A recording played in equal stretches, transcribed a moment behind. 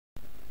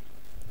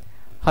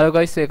Hello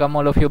guys, welcome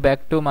all of you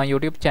back to my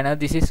YouTube channel.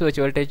 This is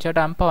Virtual Tech Chat.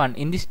 I'm Pawan.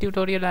 In this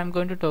tutorial I'm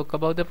going to talk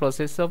about the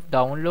process of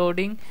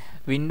downloading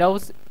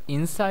Windows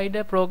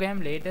Insider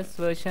program latest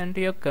version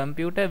to your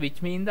computer,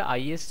 which means the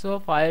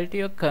ISO file to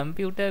your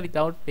computer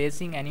without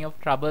facing any of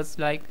troubles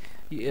like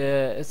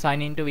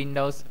sign into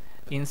Windows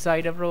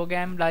Insider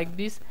program like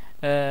this.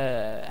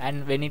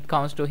 And when it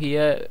comes to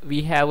here,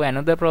 we have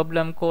another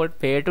problem called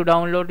fail to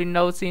download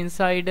Windows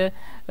Insider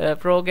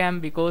program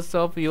because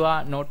of you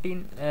are not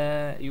in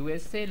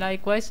USA.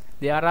 Likewise,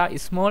 there are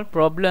small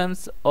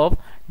problems of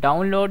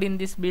downloading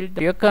this build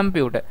to your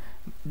computer,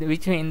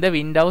 which in the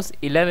Windows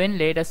 11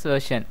 latest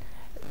version.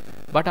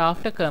 But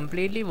after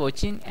completely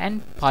watching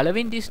and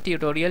following this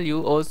tutorial,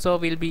 you also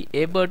will be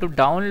able to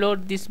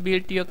download this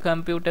build to your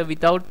computer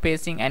without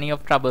facing any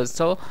of troubles.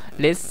 So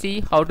let's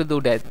see how to do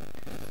that.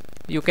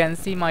 You can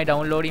see my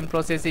downloading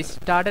process is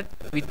started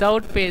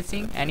without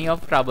facing any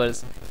of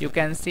troubles. You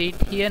can see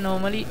it here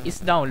normally is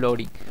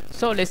downloading.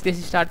 So let's get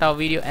start our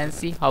video and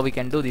see how we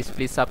can do this.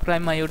 Please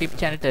subscribe my YouTube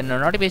channel, turn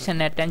on notification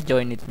net and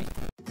join with me.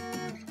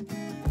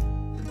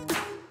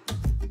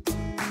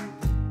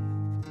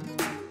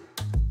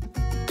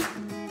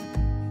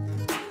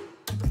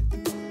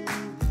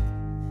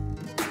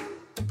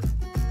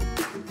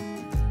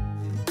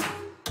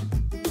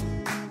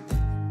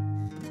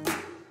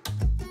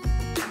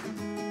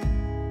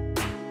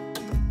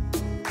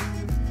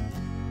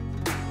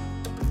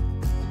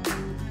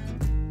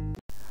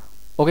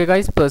 Okay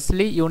guys,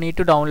 firstly you need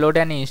to download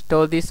and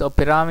install this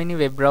Opera Mini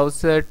web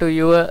browser to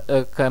your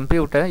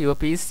computer, your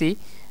PC,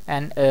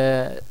 and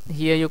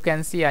here you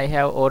can see I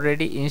have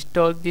already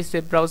installed this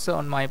web browser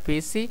on my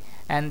PC,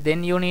 and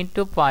then you need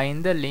to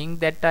find the link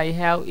that I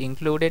have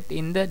included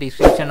in the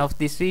description of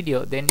this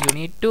video. Then you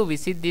need to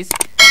visit this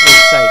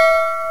website.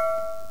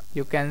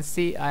 You can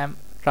see I am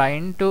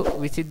trying to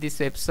visit this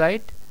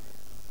website,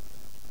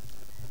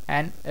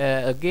 and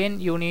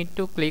again you need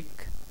to click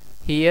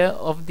here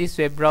of this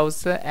web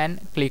browser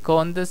and click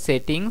on the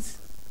settings.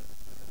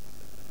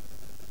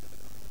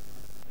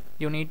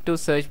 You need to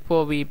search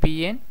for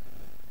VPN.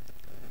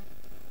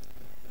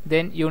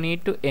 Then you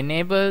need to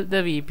enable the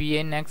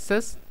VPN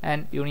access,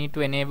 and you need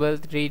to enable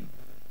 3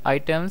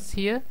 items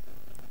here,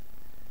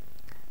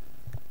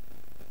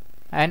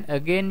 and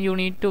again you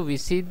need to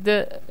visit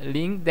the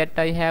link that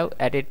I have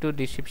added to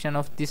description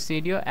of this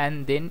video,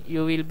 and then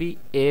you will be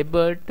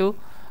able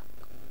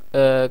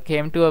to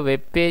came to a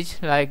web page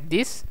like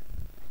this.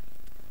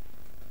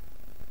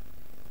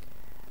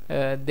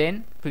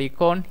 Then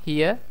click on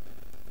here.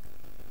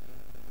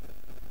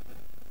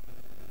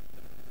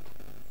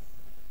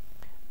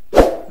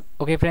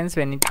 Okay friends,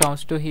 when it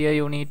comes to here,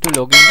 you need to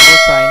log in or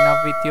sign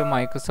up with your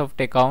Microsoft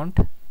account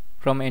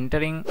from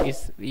entering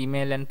its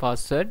email and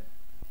password.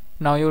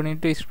 Now you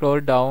need to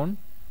scroll down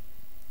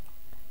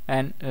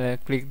and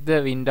click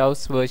the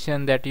Windows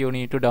version that you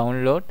need to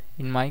download.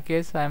 In my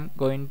case, I am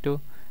going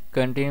to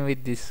continue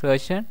with this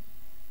version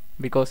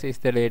because it's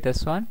the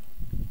latest one,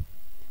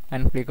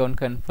 and click on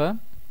confirm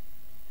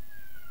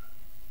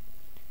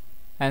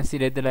and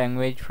select the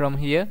language from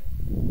here.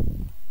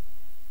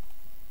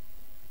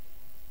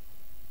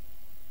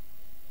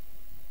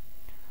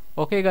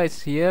 Okay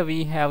guys, here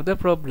we have the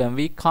problem.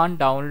 We can't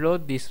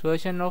download this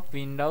version of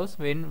Windows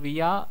when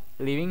we are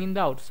living in the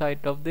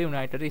outside of the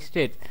United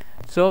States.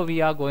 So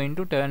we are going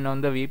to turn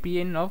on the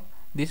VPN of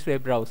this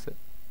web browser.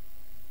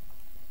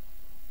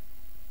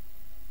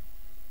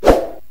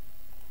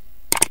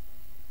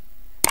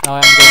 Now I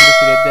am going to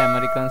select the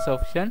Americans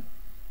option,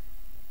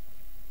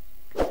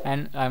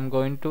 and I'm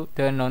going to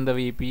turn on the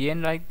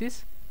VPN like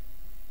this.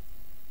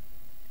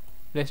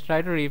 Let's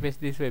try to refresh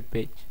this web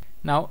page.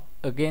 Now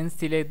again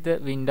select the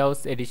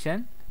Windows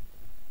edition,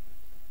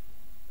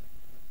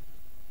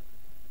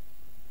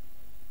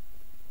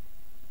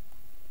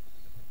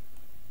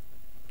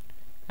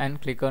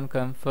 and click on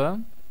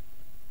confirm.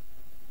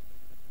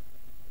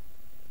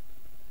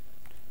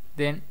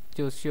 Then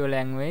choose your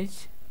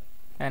language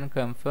and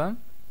confirm.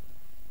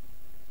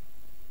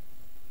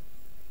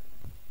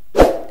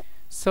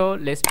 So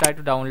let's try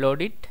to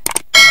download it.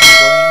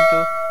 I'm going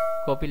to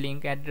copy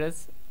link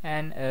address,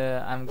 and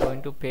I'm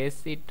going to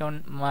paste it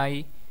on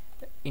my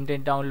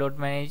Internet Download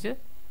Manager.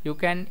 You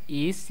can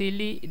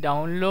easily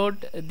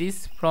download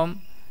this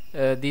from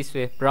this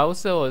web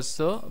browser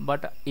also,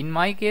 but in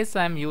my case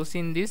I'm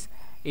using this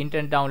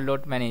Internet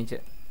Download Manager.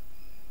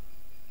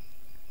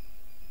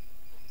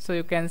 So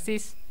you can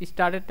see it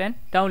started and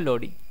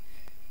downloading.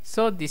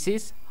 So this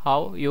is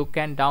how you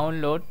can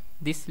download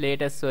this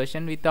latest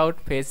version without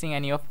facing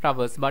any of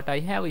troubles. But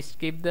I have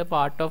skipped the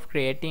part of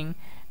creating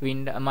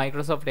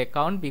Microsoft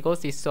account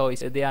because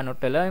they are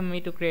not allowing me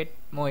to create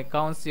more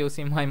accounts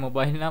using my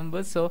mobile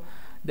number, so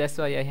that's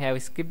why I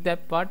have skipped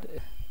that part.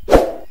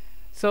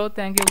 So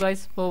thank you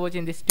guys for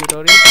watching this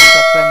tutorial. Please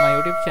subscribe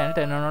my YouTube channel,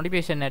 turn on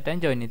notification net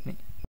and join with me.